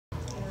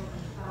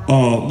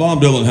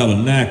Bob Dylan had a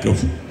knack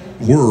of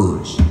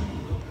words.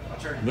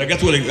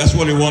 That's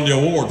what he won the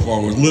award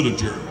for, was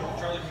literature.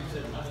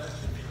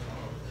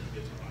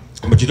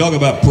 But you talk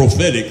about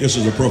prophetic. This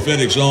is a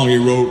prophetic song he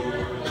wrote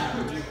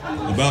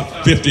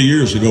about 50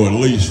 years ago at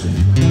least.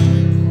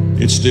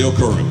 It's still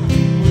current.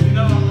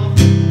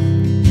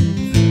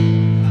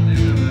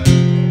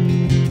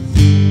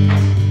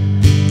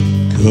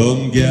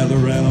 Come gather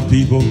round,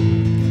 people,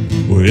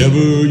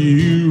 wherever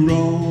you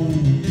roam,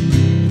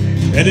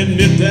 and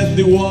admit that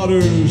the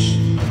waters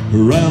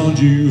around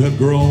you have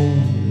grown,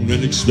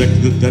 and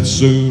expect that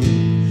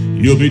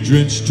soon you'll be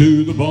drenched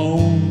to the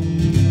bone.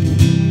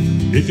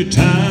 If your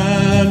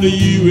time to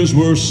you is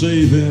worth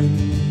saving,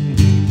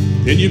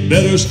 then you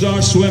better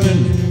start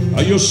swimming,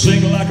 or you'll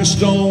sink like a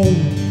stone,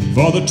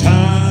 for the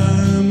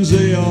times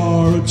they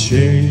are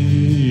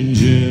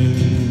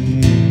a-changing.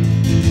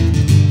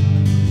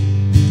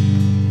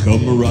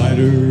 Come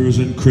writers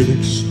and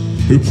critics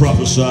who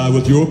prophesy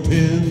with your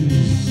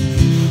pens,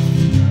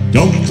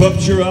 don't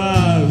close your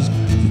eyes,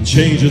 the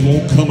changes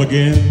won't come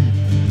again.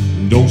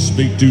 Don't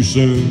speak too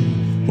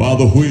soon while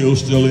the wheel's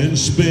still in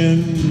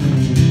spin,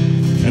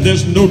 and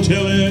there's no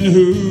telling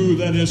who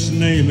that it's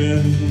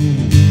naming,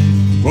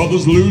 for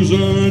this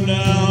loser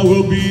now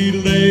will be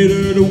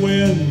later to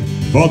win,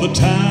 for the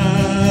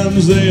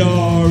times they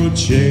are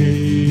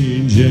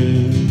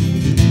a-changing.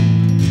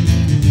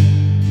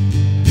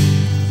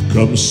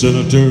 Come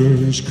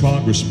senators,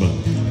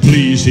 congressmen,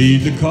 please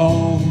heed the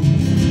call.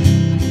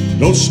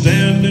 Don't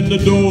stand in the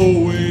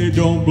doorway,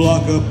 don't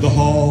block up the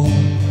hall,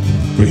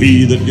 for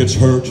he that gets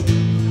hurt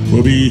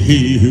will be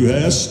he who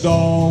has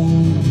stalled.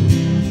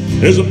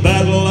 There's a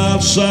battle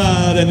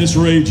outside and it's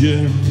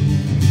raging.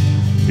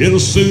 It'll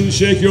soon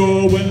shake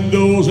your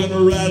windows and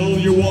rattle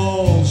your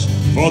walls,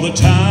 for the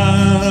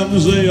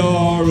times they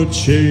are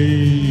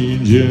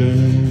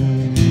a-changing.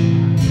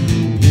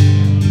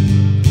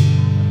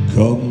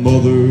 Come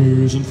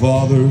mothers and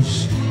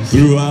fathers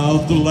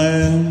throughout the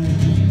land,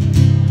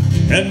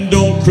 and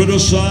don't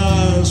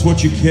criticize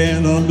what you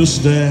can't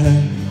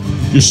understand.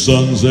 Your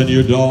sons and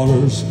your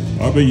daughters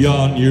are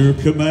beyond your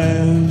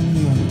command.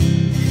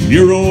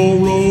 Your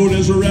old road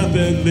is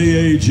rapidly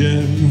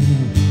aging.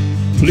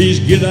 Please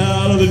get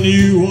out of the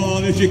new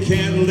one if you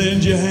can't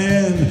lend your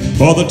hand,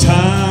 for the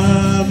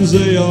times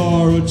they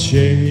are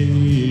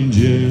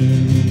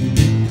a-changing.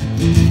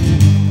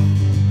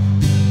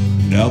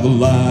 Now the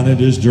line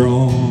it is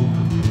drawn,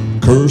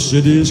 curse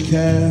it is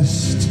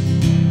cast.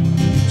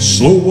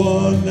 Slow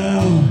one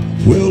now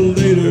will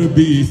later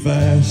be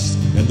fast,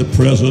 and the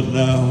present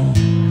now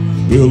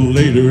will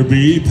later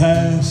be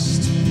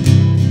past.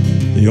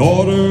 The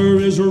order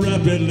is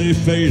rapidly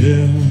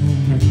fading,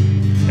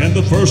 and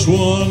the first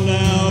one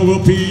now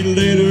will be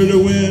later to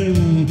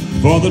win,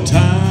 for the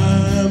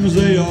times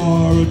they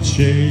are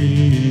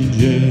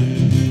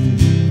a-changing.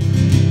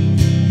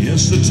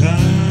 Yes, the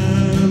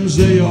times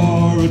they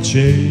are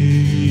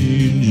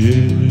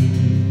a-changing.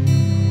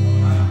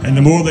 And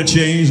the more they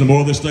change, the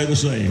more they stay the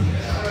same.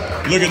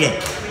 Look it up.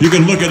 You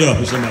can look it up,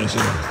 as somebody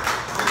said.